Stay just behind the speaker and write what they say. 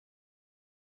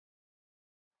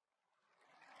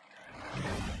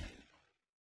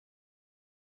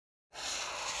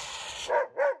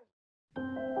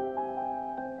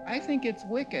I think it's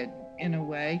wicked, in a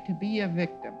way, to be a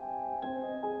victim.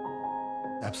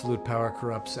 Absolute power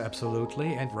corrupts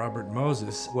absolutely, and Robert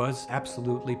Moses was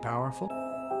absolutely powerful.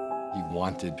 He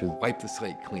wanted to wipe the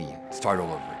slate clean, start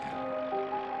all over again.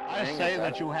 I say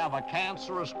that you have a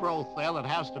cancerous growth there that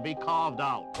has to be carved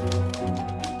out.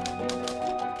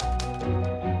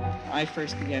 I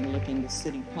first began looking into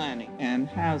city planning and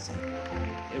housing.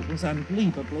 It was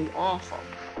unbelievably awful.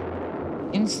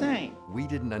 Insane. We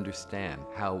didn't understand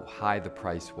how high the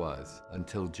price was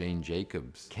until Jane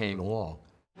Jacobs came along.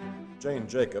 Jane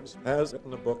Jacobs has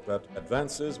written a book that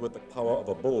advances with the power of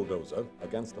a bulldozer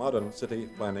against modern city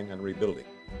planning and rebuilding.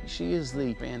 She is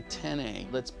the antennae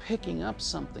that's picking up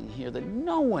something here that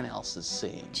no one else is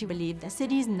seeing. She believed the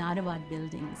city is not about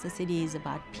buildings, the city is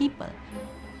about people.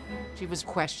 She was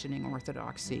questioning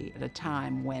orthodoxy at a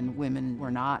time when women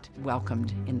were not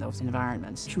welcomed in those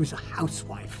environments. She was a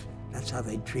housewife. That's how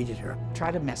they treated her.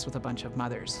 Try to mess with a bunch of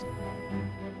mothers.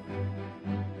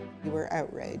 We were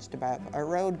outraged about a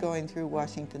road going through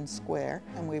Washington Square,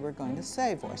 and we were going to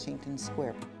save Washington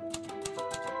Square.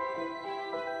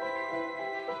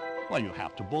 Well, you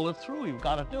have to bullet through. You've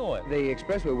got to do it. The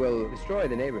expressway will destroy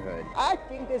the neighborhood. I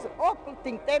think this awful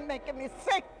thing. They're making me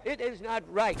sick. It is not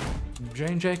right.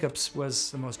 Jane Jacobs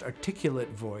was the most articulate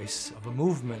voice of a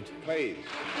movement. Please.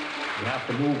 You have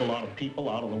to move a lot of people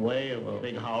out of the way of a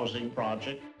big housing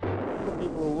project. The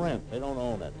people who rent, they don't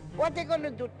own it. What are they going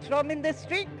to do, throw me in the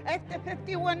street? After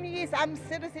 51 years, I'm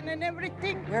citizen and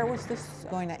everything. Where was this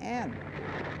going to end?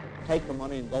 Take the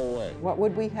money and go away. What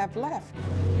would we have left?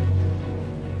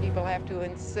 People have to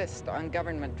insist on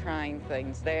government trying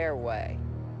things their way.